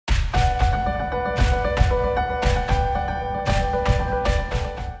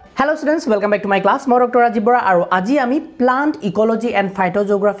students, welcome back to my class. Moi Dr. Rajibora aru aji ami plant ecology and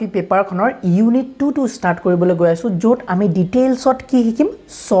phytogeography paper khonor unit 2 to start koribole goi asu jot ami details ot ki hikim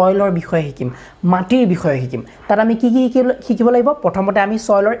soil or bishoy hikim matir bishoy hikim tar ami ki hikibo laibo prothomote ami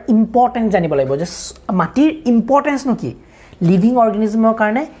soil or importance janibo laibo je matir importance no ki living organism or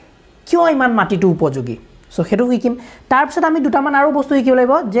karone kyo iman mati tu upojogi so hetu hikim tar pisot ami duta man aru bostu hikibo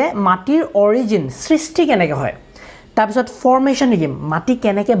laibo je matir origin srishti keneke hoy তাৰপিছত formation Hikkim মাটি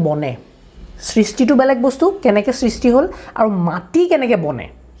কেনেকে বনে সৃষ্টিটো বেলেগ বস্তু কেনেকে সৃষ্টি হল আৰু মাটি কেনেকে বনে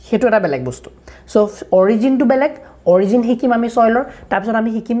হেতু এটা বেলেগ বস্তু সো অৰিজিনটো বেলেগ অৰিজিন হিকিম আমি সয়লৰ তাৰপিছত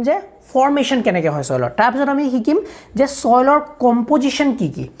আমি হিকিম যে ফৰ্মেশন কেনেকে হয় সয়লৰ তাৰপিছত আমি হিকিম যে সয়লৰ কম্পোজিশন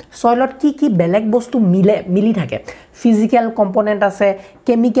কি সয়লত কি বেলেগ বস্তু মিলি থাকে ফিজিক্যাল কম্পোনেন্ট আছে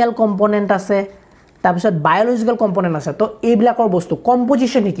কেমিক্যাল কম্পোনেন্ট আছে তাৰপিছত বায়োলজিক্যাল কম্পোনেন্ট আছে তো এইবিলাকৰ বস্তু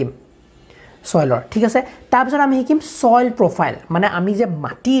কম্পোজিশন হিকিম soil ঠিক আছে তাৰপিছত আমি হিকিম soil profile মানে আমি যে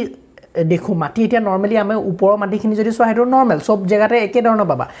মাটি দেখো মাটি এটা নরমালি আমি উপৰৰ মাটিখিনি যদি সোৱা হেটো নৰমাল সব জায়গাতে একে ধৰণৰ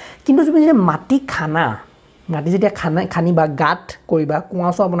পাবা কিন্তু তুমি যে মাটি খানা মাটি যেতিয়া খানি বা গাত কৰিবা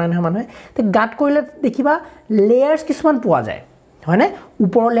কুৱাছোৱা বনাই নহয় মানুহে তে গাত কৰিলে দেখিবা লেয়াৰ্স কিছুমান পোৱা যায় হয়নে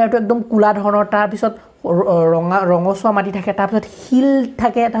উপৰৰ লেয়াৰটো একদম কুলা ধৰণৰ তাৰ পিছত ৰঙছোৱা মাটি থাকে তাৰ পিছত হিল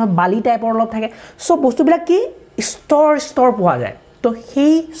থাকে তাৰ বালি টাইপৰ অলপ থাকে সব বস্তুবিলাক কি স্তৰ পোৱা যায় তো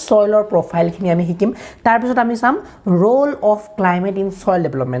সেই soilৰ profile খিনি আমি হিকিম তাৰ পিছত আমি সাম role of climate in soil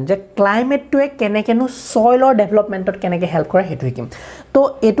development যে climate টোৱে কেনেকেনো soilৰ developmentত কেনেকে হেল্প কৰে হেতু হিকিম তো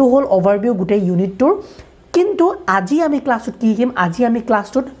এটো হল ওভাৰভিউ গুটে ইউনিট টোৰ কিন্তু আজি আমি ক্লাছত কি হিকিম আজি আমি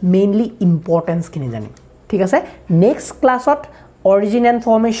ক্লাছটোত মেইনলি ইম্পৰ্টেন্স খিনি জানিম ঠিক আছে নেক্সট ক্লাছত অৰিজিন এণ্ড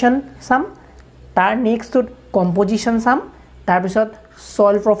ফৰ্মেশন সাম তাৰ নেক্সটত কম্পোজিশন সাম তাৰ পিছত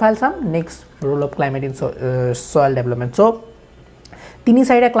soil profile sum next role of climate in soil development so তিনি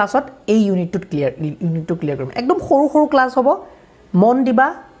চাইডা ক্লাছত এই ইউনিটটো ক্লিয়াৰ কৰিম একদম সৰু ক্লাস হ'ব মন দিবা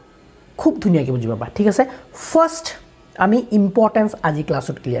খুব ধুনিয়াকে বুজি পাবা ঠিক আছে ফাৰ্স্ট আমি ইম্পৰ্টেন্স আজি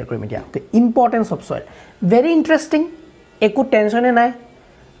ক্লাছত ক্লিয়াৰ কৰিম এতিয়া তো importance of soil very interesting একো টেনশনে নাই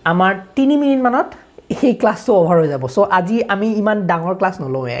আমাৰ 3 মিনিট মানত এই ক্লাসটো ওভাৰ হৈ যাব সো আজি আমি ইমান ডাঙৰ ক্লাস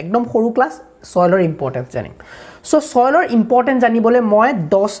নলওঁ একদম সৰু ক্লাস সয়েলৰ ইম্পৰ্টেন্স জানিম সো সয়েলৰ ইম্পৰ্টেন্স জানিবলে মই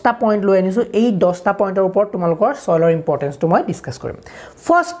 10টা পইণ্ট লৈ আনিছো এই 10টা পইণ্টৰ ওপৰত তোমালোকৰ সয়েলৰ ইম্পৰ্টেন্সটো মই ডিসকাস কৰিম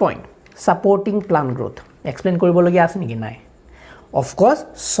first point সাপোৰ্টিং plant growth explain কৰিবলগীয়া আছে নেকি নাই অফ কোৰ্স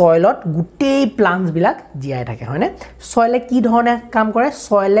সয়েলত গুটেই প্লান্টস বিলাক জিয়াই থাকে হয়নে সয়েলে কি ধৰণে কাম কৰে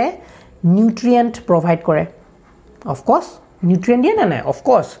সয়েলে নিউট্ৰিয়েন্ট প্ৰভাইড কৰে অফ কোৰ্স নিউট্ৰিয়েন্ট দিয়ে না অফ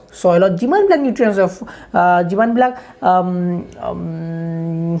কোৰ্স সয়েলত যিমান বিলাক নিউট্ৰিয়েন্টস যিমান বিলাক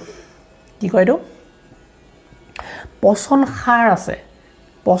কি কয় তো পচন সাৰ আছে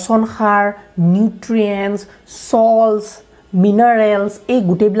পচন সাৰ নিউট্ৰিয়েন্টস সল্টস মিনাৰেলস এই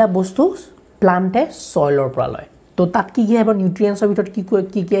গুটেইবিলাক বস্তু প্লান্টে সয়েলৰ পৰা লয় তো তাত কি আহিব নিউট্ৰিয়েন্টসৰ ভিতৰত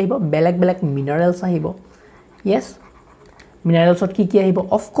কি আহিব বেলেগ মিনাৰেলস আহিব yes মিনাৰেলসত কি আহিব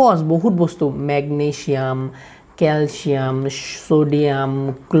অফ কোৰ্স বহুত বস্তু magnesium calcium sodium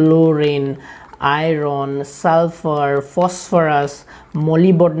chlorine iron sulfur phosphorus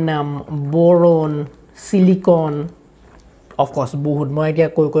molybdenum boron silicon of course বহুত মই এতিয়া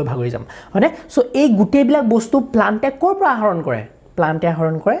কৈ ভাগৰি যাম হয়নে সো এই গুটেইবিলাক বস্তু প্লান্টে কৰ পৰা আহৰণ কৰে প্লান্টে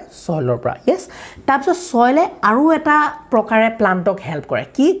আহৰণ কৰে সয়েলৰ পৰা yes তাৰপিছত সয়েলে আৰু এটা প্ৰকাৰে প্লান্টক হেল্প কৰে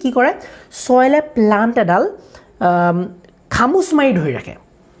কি কৰে সয়েলে প্লান্ট এডাল খামুচ মাৰি ধৰি ৰাখে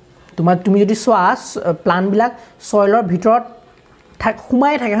তুমি যদি সোৱা প্লান্ট বিলাক সয়েলৰ ভিতৰত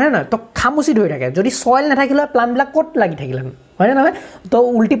খুমাই থাকে হয় না তো খামুচি ধৰি থাকে যদি সয়েল নাথাকিলে প্লান্ট বিলাক কত লাগি থাকিলেন হয় না তো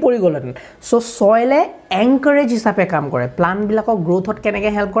উল্টি পৰি গলেন সো সয়েলে এনকাৰেজ হিচাপে কাম কৰে প্লান্ট বিলাকক গ্ৰোথত কেনেকে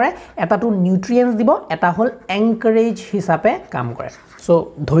হেল্প কৰে এটা তো নিউট্ৰিয়েন্টস দিব এটা হল এনকাৰেজ হিচাপে কাম কৰে সো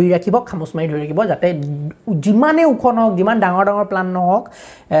ধৰি ৰাখিব খামুচ মাৰি ধৰি ৰাখিব যাতে যিমানে উখন হওক যিমান ডাঙৰ প্লান্ট নহওক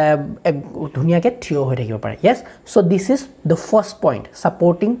ধুনিয়াকে থিয় হৈ থাকিব পাৰে yes so this is the first point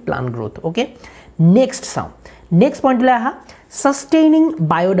supporting plant growth okay next point লৈ আহা sustaining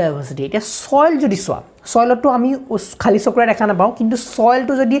biodiversity এটা soil যদি সোৱা soilটো আমি খালি চকুৰে দেখা না পাও কিন্তু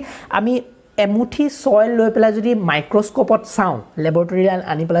soilটো যদি আমি এমুঠি soil লৈ পেলাই যদি মাইক্ৰোস্কোপত চাও ল্যাবৰেটৰী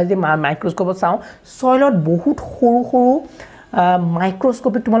আনি পেলাই যদি মাইক্ৰোস্কোপত চাও soilত বহুত সৰু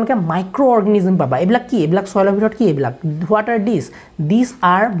মাইক্ৰোস্কোপিক তোমালোকে মাইক্ৰো অৰ্গানিজম পাবা এইবিলাক কি এইবিলাক soilৰ ভিতৰত কি এইবিলাক what are these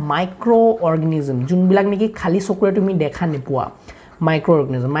are micro organism যোনবিলাক নেকি খালি চকুৰে তুমি দেখা নোপোৱা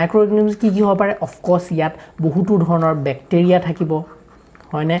মাইক্ৰোঅৰ্গানিজম কি হ'ব পাৰে অফ কোৰ্স ইয়াত বহুতো ধৰণৰ ব্যাকটেৰিয়া থাকিব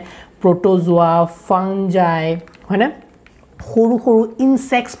হয়নে প্ৰটোজোৱা ফাংজাই হয়নে সৰু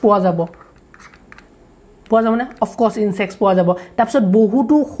ইনসেক্টস পোৱা যাব না অফ কোৰ্স ইনসেক্টস পোৱা যাব তাৰপিছত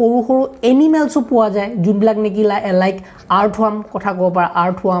বহুতো সৰু এনিমেলস পোৱা যায় যোনবিলাক নেকি লাইক আৰ্থওয়াৰ্ম কথা ক'ব পাৰা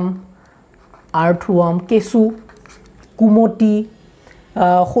আৰ্থওয়াৰ্ম কেঁচু কুমতি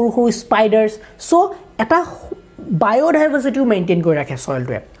সৰু সৰু স্পাইডাৰ্ছ সো এটা বায়োডাইভাৰ্সিটিও মেইনটেইন কৰি ৰাখে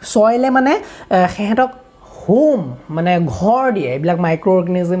সয়েলটোৱে সয়েলে মানে হেহেতক হোম মানে ঘৰ দিয়ে এইবিলাক মাইক্ৰো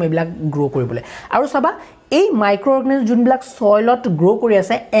অৰ্গানিজম এইবিলাক গ্ৰো কৰিবলৈ আৰু চাবা এই মাইক্ৰো অৰ্গানিজম যোনবিলাক সয়েলত গ্ৰো কৰি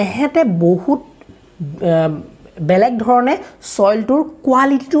আছে এহেতে বহুত বেলেগ ধৰণে সয়েলটোৰ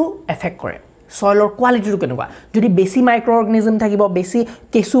কোৱালিটিটো এফেক্ট কৰে সয়েলৰ কোৱালিটিটো কেনেকুৱা যদি বেছি মাইক্ৰো অৰ্গানিজম থাকিব বেছি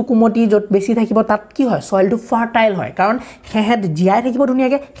কেঁচু কুমটি য'ত বেছি থাকিব তাত কি হয় সয়েলটো ফাৰ্টাইল হয় কাৰণ হেহেত জিয়াই থাকিব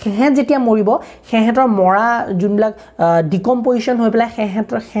ধুনীয়াকৈ হেহেত যেতিয়া মৰিব হেহেতৰ মৰা যোনবিলাক ডিকম্পোজিশন হৈ পেলাই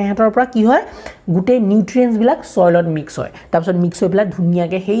হেহেতৰ পৰা কি হয় গোটেই নিউট্ৰিয়েন্টছ বিলাক সয়েলত মিক্স হয় তাৰপিছত মিক্স হৈ পেলাই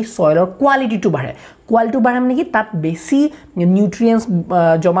ধুনীয়াকৈ সেই সয়েলৰ কোৱালিটিটো বাঢ়ে কোৱালিটি বাঢ়ে মানে কি তাত বেছি নিউট্ৰিয়েন্টছ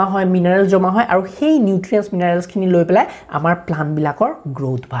জমা হয় মিনাৰেলছ জমা হয় আৰু সেই নিউট্ৰিয়েন্টছ মিনাৰেলছখিনি লৈ পেলাই আমাৰ প্লান্ট বিলাকৰ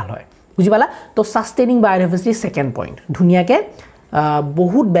গ্ৰোথ ভাল হয় বুজি পালা তো সাস্টেইনিং বায়োডাইভাৰ্সিটি সেকেন্ড পইণ্ট ধুনীয়াকৈ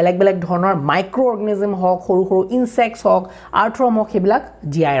বহুত বেলেগ বেলেগ ধৰণৰ মাইক্ৰো অৰ্গানিজম হওক সৰু সৰু ইনসেক্টছ হওক আৰ্থ্ৰম হওক সেইবিলাক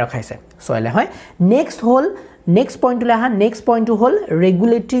জিয়াই ৰখাইছে সয়েলে হয় নেক্সট পইণ্টলৈ আহা নেক্সট পইণ্টটো হ'ল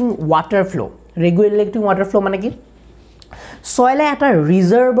ৰেগুলেটিং ৱাটাৰ ফ্ল' মানে কি সয়েলে এটা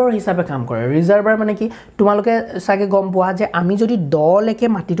ৰিজাৰ্ভাৰ হিচাপে কাম কৰে ৰিজাৰ্ভাৰ মানে কি তোমালোকে চাগে গম পোৱা যে আমি যদি দলৈকে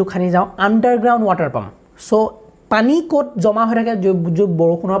মাটিটো খানি যাওঁ আণ্ডাৰগ্ৰাউণ্ড ৱাটাৰ পাম সো পানী কোট জমা হৈ থাকে যে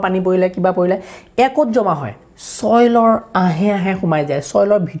বৰষুণৰ পানী পৰিলে কিবা পৰিলে একত জমা হয় সয়েলৰ আহে সোমাই যায়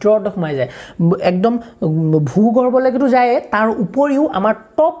সয়েলৰ ভিতৰত সোমাই যায় একদম ভূগৰ্ভলৈকেতো যায় তাৰ উপৰিও আমাৰ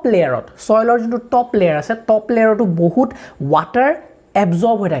টপ লেয়াৰত সয়েলৰ যোনটো টপ লেয়াৰ আছে টপ লেয়াৰতো বহুত ৱাটাৰ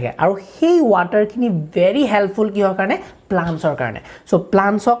এবজৰ্ব হৈ থাকে আৰু সেই ৱাটাৰখিনি ভেৰি হেল্পফুল কিহৰ কাৰণে প্লান্টছৰ কাৰণে সো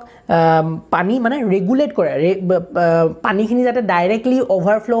প্লান্টছক পানী মানে ৰেগুলেট কৰে পানীখিনি যাতে ডাইৰেক্টলি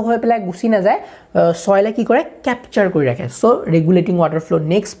অভাৰফ্লো হৈ পেলাই গুচি নাযায় সয়েলে কি কৰে কেপচাৰ কৰি ৰাখে so regulating water flow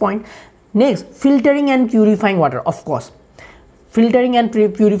next point next filtering and purifying water of course filtering and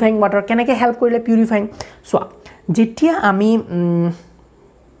purifying water কেনেকৈ হেল্প কৰিলে পিউৰিফাইং চোৱা যেতিয়া আমি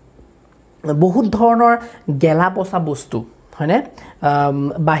বহুত ধৰণৰ গেলা পচা বস্তু হয়নে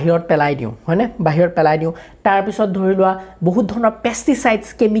বাহিৰত পেলাই দিওঁ তাৰপিছত ধৰি লোৱা বহুত ধৰণৰ পেষ্টিচাইডছ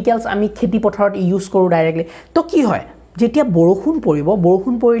কেমিকেলছ আমি খেতি পথাৰত ইউজ কৰোঁ ডাইৰেক্টলি তো কি হয় যেতিয়া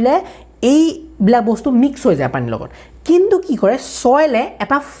বৰষুণ পৰিলে এইবিলাক বস্তু মিক্স হৈ যায় পানীৰ লগত কিন্তু কি কৰে সয়েলে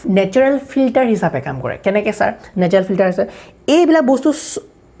এটা নেচাৰেল ফিল্টাৰ হিচাপে কাম কৰে কেনেকৈ ছাৰ নেচাৰেল ফিল্টাৰ আছে এইবিলাক বস্তু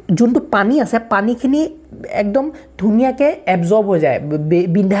যোনটো পানী আছে পানীখিনি একদম ধুনীয়াকৈ এবজৰ্ব হৈ যায়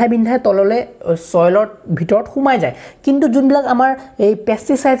বিন্ধাই তললৈ সয়েলৰ ভিতৰত সোমাই যায় কিন্তু যোনবিলাক আমাৰ এই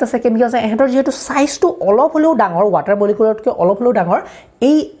পেষ্টিচাইডছ আছে কেমিকেল আছে এহেঁতৰ যিহেতু সাইজটো অলপ হ'লেও ডাঙৰ ৱাটাৰ মলিকুলতকৈ অলপ হ'লেও ডাঙৰ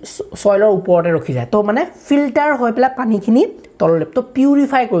এই সয়েলৰ ওপৰতে ৰখি যায় তো মানে ফিল্টাৰ হৈ পেলাই পানীখিনি তললৈ তো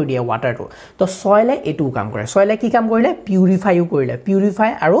পিউৰিফাই কৰি দিয়ে ৱাটাৰটো তো সয়েলে এইটোও কাম কৰে সয়েলে কি কাম কৰিলে পিউৰিফাই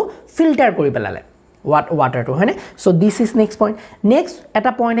আৰু ফিল্টাৰ কৰি পেলালে water হয় না so this is next point next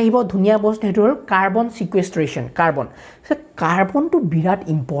এটা পইণ্ট আহিব ধুনীয়া বস্তু সেইটো হ'ল কাৰ্বন সিকুৱেষ্ট্ৰেশ্যন কাৰ্বনটো বিৰাট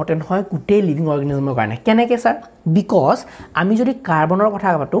ইম্পৰ্টেণ্ট হয় গোটেই লিভিং অৰ্গানিজমৰ কাৰণে কেনেকৈ ছাৰ বিকজ আমি যদি কাৰ্বনৰ কথা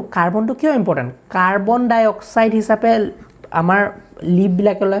পাতোঁ কাৰ্বনটো কিয় ইম্পৰ্টেণ্ট কাৰ্বন ডাই অক্সাইড হিচাপে আমাৰ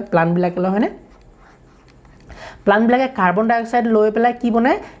লিভবিলাকে লয় প্লাণ্টবিলাকে লয় হয়নে প্লাণ্টবিলাকে কাৰ্বন ডাই অক্সাইড লৈ পেলাই কি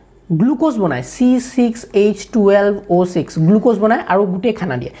বনায় গ্লুকোজ বনায় C6H12O6 গ্লুকোজ বনায় আৰু গোটেই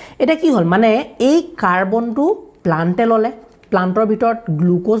খানা দিয়ে এটা কি হ'ল মানে এই কাৰ্বনটো প্লাণ্টে ল'লে প্লাণ্টৰ ভিতৰত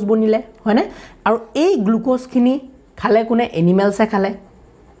গ্লুকোজ বনিলে হয়নে আৰু এই গ্লুকোজখিনি খালে কোনে এনিমেলছে খালে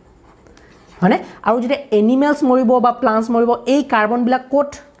হয়নে আৰু যেতিয়া এনিমেলছ মৰিব বা প্লাণ্টছ মৰিব এই কাৰ্বনবিলাক ক'ত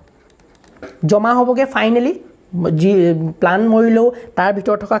জমা হ'বগৈ ফাইনেলি প্লান্ট মৰিলেও তাৰ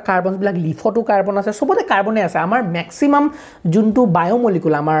ভিতৰত থকা কাৰ্বনবিলাক লিফতো কাৰ্বন আছে সবতে কাৰ্বনে আছে আমাৰ ম্যাক্সিমাম যোনটো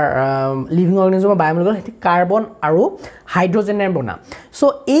বায়োমলিকুল আমাৰ লিভিং অৰ্গানিজমৰ বায়োমলিকুল সেইটো কাৰ্বন আৰু হাইড্ৰজেনেৰে বনা সো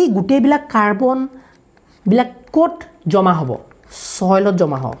এই গোটেইবিলাক কাৰ্বনবিলাক ক'ত জমা হ'ব সয়েলত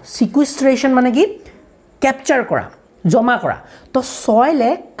জমা হ'ব সিকুৱেষ্ট্ৰেশ্যন মানে কি কেপচাৰ কৰা জমা কৰা তো সয়েলে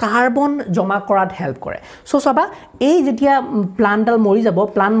কাৰ্বন জমা কৰাত হেল্প কৰে সো চাবা এই যেতিয়া প্লান্টডাল মৰি যাব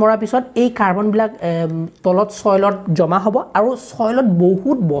প্লান্ট মৰাৰ পিছত এই কাৰ্বনবিলাক তলত সয়েলত জমা হ'ব আৰু সয়েলত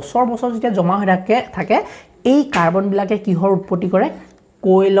বহুত বছৰ যেতিয়া জমা হৈ থাকে এই কাৰ্বনবিলাকে কিহৰ উৎপত্তি কৰে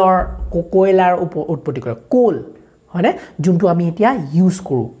কয়লাৰ উৎপত্তি কৰে কোল হয়নে যোনটো আমি এতিয়া ইউজ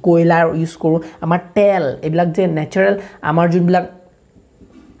কৰোঁ কয়লাৰ ইউজ কৰোঁ আমাৰ তেল এইবিলাক যে নেচাৰেল আমাৰ যোনবিলাক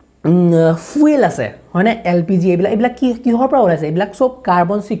ফুয়েল আছে হয়নে LPG এইবিলাক কিহৰ পৰা ওলাইছে এইবিলাক সব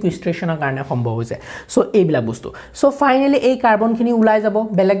কাৰ্বন সিকুৱেষ্ট্ৰেশ্যনৰ কাৰণে সম্ভৱ হৈছে সো এইবিলাক বস্তু সো ফাইনেলি এই কাৰ্বনখিনি ওলাই যাব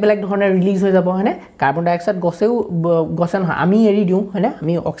বেলেগ ধৰণে ৰিলিজ হৈ যাব হয়নে কাৰ্বন ডাই অক্সাইড গছে নহয় আমি এৰি দিওঁ হয়নে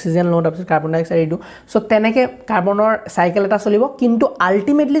আমি অক্সিজেন লওঁ তাৰপিছত কাৰ্বন ডাই অক্সাইড এৰি দিওঁ সো তেনেকৈ কাৰ্বনৰ চাইকেল এটা চলিব কিন্তু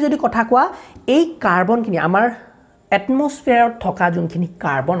আল্টিমেটলি যদি কথা কোৱা এই কাৰ্বনখিনি আমাৰ এটমস্ফিয়াৰত থকা যোনখিনি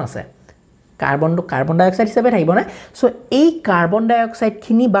কাৰ্বন আছে কাৰ্বন ডাই অক্সাইড হিচাপে থাকিব না সো এই কাৰ্বন ডাই অক্সাইড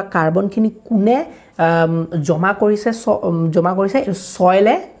খিনি বা কাৰ্বন খিনি কোনে জমা কৰিছে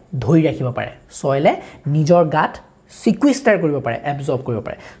সয়েলে ধৰি ৰাখিব পাৰে সয়েলে নিজৰ গাত সিকুইষ্টাৰ কৰিব পাৰে এবজৰ্ব কৰিব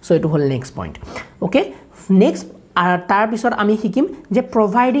পাৰে সো এটো হল নেক্সট পইণ্ট ওকে নেক্সট তাৰ পিছত আমি শিকিম যে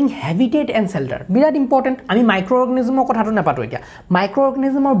providing habitat and শেল্টাৰ Virat important আমি মাইক্ৰো অৰ্গানিজমৰ কথাটো নাপাতো এতিয়া মাইক্ৰো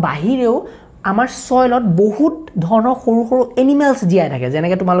অৰ্গানিজমৰ বাহিৰেও আমাৰ সয়েলত বহুত ধৰণৰ সৰু সৰু এনিমেলছ জীয়াই থাকে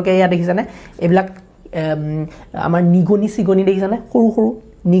যেনেকৈ তোমালোকে ইয়া দেখিছানে এইবিলাক আমাৰ নিগনি সিগনি দেখিছানে সৰু সৰু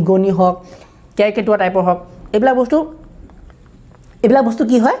নিগনি হওক কেৰকেটুৱা টাইপৰ হওক এইবিলাক বস্তু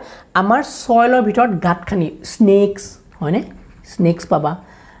কি হয় আমাৰ সয়েলৰ ভিতৰত গাত খানি স্নেকস হয়নে স্নেকস পাবা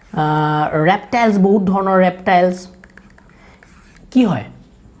reptiles বহুত ধৰণৰ reptiles কি হয়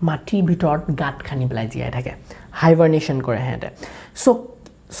মাটিৰ ভিতৰত গাত খানি পেলাই জীয়াই থাকে হাইবাৰনেশন কৰে হেতে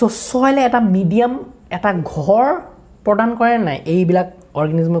সো সয়েলে এটা মিডিয়াম এটা ঘৰ প্ৰদান কৰে নাই এইবিলাক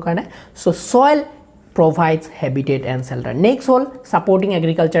অৰ্গানিজমৰ কাৰণে so soil provides habitat and shelter next hol supporting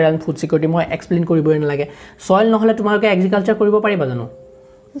agriculture and food security মই এক্সপ্লেইন কৰিবই নালাগে সয়েল নহলে তোমালোকে এগ্ৰিকালচাৰ কৰিব পাৰিবা জানো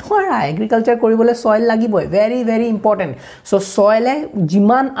নৰা এগ্ৰিকালচাৰ কৰিবলৈ সয়েল লাগিবই ভেৰি ভেৰি ইম্পৰ্টেন্ট সো সয়েলে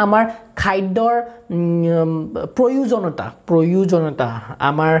যিমান আমাৰ খাদ্যৰ প্ৰয়োজনতা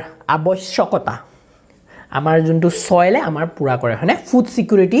আমাৰ আৱশ্যকতা আমাৰ যোনটো সয়েলে আমাৰ পুৰা কৰে হয়নে ফুড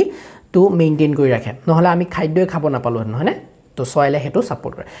সিকিউৰিটি টু মেইনটেইন কৰি ৰাখে নহলে আমি খাদ্যই খাব নাপালো হয়নে তো সয়েলে হেতু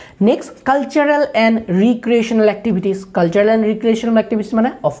সাপোর্ট করে next cultural and recreational activities মানে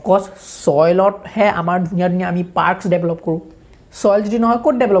অফ কোর্স সয়েলত হে আমার ধুনিয়া ধুনিয়া আমি পার্কস ডেভেলপ করু সয়েল যদি নহয়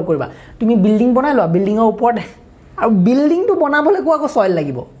কোড ডেভেলপ কৰিবা তুমি বিল্ডিং বনাই ল বিল্ডিংৰ ওপৰত আৰু বিল্ডিংটো বনাবলৈ কোৱা সয়েল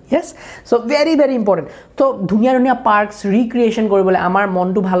লাগিব yes so very very important তো ধুনিয়া ধুনিয়া পার্কস রিক্রিয়েশন কৰিবলৈ আমাৰ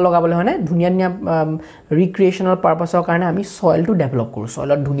মনটো ভাল লগাবলৈ হয়নে ধুনিয়া ধুনিয়া ৰিক্ৰিয়েশনাল পাৰপাসৰ কাৰণে আমি সয়েলটো ডেভেলপ কৰো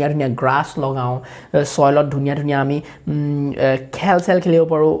সয়েলত ধুনিয়া ধুনিয়া গ্ৰাস লগাও সয়েলত ধুনিয়া ধুনিয়া আমি খেল খেলিব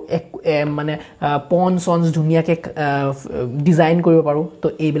পাৰো মানে পন সন্স ধুনিয়াকে ডিজাইন কৰিব পাৰো তো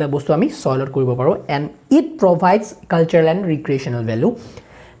এইবিলাক বস্তু আমি সয়েলত কৰিব পাৰো and it provides cultural and recreational value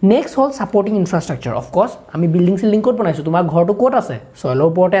next hol supporting infrastructure of course আমি বিল্ডিং সিল্ডিং কোড বনাইছো তোমাৰ ঘৰটো কোড আছে সয়েলৰ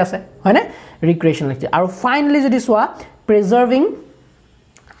ওপৰতে আছে হয়নে ৰিক্ৰিয়েশনাল আৰু ফাইনালি যদি সোৱা preserving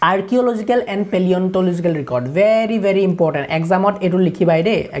archaeological and paleontological record very very important examot etu likhibai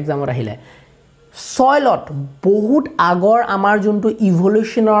de examot ahile soilot বহুত আগৰ আমাৰ যোনটো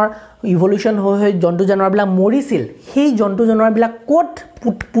ইভলিউশন হৈ জন্তু জানোৱাৰ বিলাক মৰিছিল সেই জন্তু জানোৱাৰ বিলাক কোট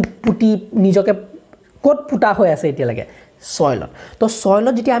পুটি নিজকে কোট পুটা হৈ আছে এতিয়া লাগে soilot তো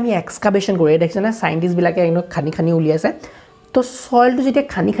soilot যেতিয়া আমি এক্সকাভেশন কৰি দেখিছানে সাইন্টিস্ট বিলাকে একদম খানি উলিয়াইছে তো soilটো যেতিয়া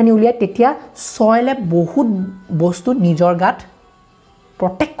খানি উলিয়াই তেতিয়া soile বহুত বস্তু নিজৰ গাত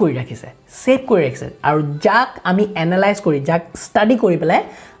protect কৰি ৰাখিছে সেভ কৰি ৰাখিছে আৰু যাক আমি এনালাইজ কৰি যাক ষ্টাডি কৰি পেলাই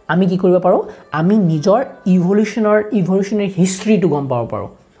আমি কি কৰিব পাৰো আমি নিজৰ ইভলিউশনাৰী হিষ্ট্ৰীটো গম পাব পাৰো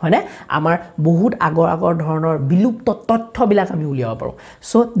হয়নে আমাৰ বহুত আগৰ ধৰণৰ বিলুপ্ত তথ্যবিলাক আমি উলিয়াব পাৰো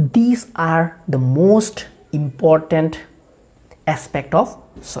so this are the most important aspect of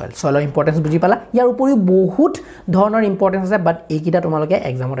soil importance বুজি পালা ইয়াৰ উপৰিও বহুত ধৰণৰ ইম্পৰ্টেন্স আছে বাট এইকিটা তোমালোকে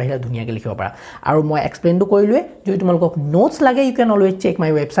এক্সামত আহিলে ধুনিয়াকৈ লিখিব পাৰা আৰু মই এক্সপ্লেইনটো কৰিলোৱে যদি তোমালোকক নোটছ লাগে U can always check my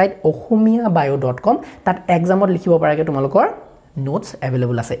website axomiabio.com তাত এক্সামত লিখিব পাৰাকে তোমালোকৰ নোটছ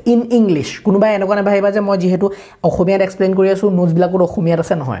अवेलेबल আছে ইন ইংলিশ কোনোবা এনেকুৱা ভাবিবা যে মই যেহেতু অসমীয়াত এক্সপ্লেইন কৰি আছো নোটছ বিলাকত অসমীয়াত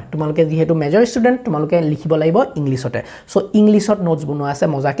আছে নহয় তোমালোকে যেহেতু মেজৰ ষ্টুডেন্ট তোমালোকে লিখিব লাগিব ইংলিশতে সো ইংলিশত নোটছ বনোৱা আছে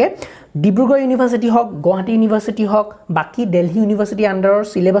মজাকে ডিব্ৰুগড় ইউনিভাৰ্সিটি হক গুৱাহাটী ইউনিভাৰ্সিটি হক বাকি দিল্লী ইউনিভাৰ্সিটি আন্ডাৰৰ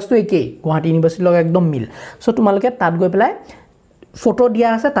সিলেবাসটো একেই গুৱাহাটী ইউনিভাৰ্সিটিৰ লগ একদম মিল সো তোমালোকে তাত গৈ পেলাই ফটো দিয়া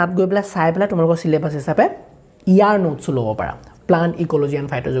আছে তাত গৈ পেলাই চাই পেলাই তোমালোকৰ সিলেবাস হিচাপে ইয়াৰ নোটছ ল'ব পাৰা প্লান্ট ইকোলজি এণ্ড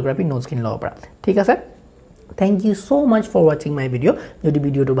ফাইটোজিওগ্ৰাফি নোটছ খিনি ল'ব পাৰা ঠিক আছে Thank you so much for watching my video. Jodi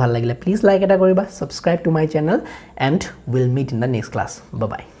video to bhal lagile please like eta koriba, subscribe to my channel and we'll meet in the next class. Bye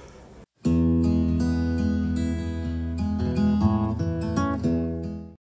bye.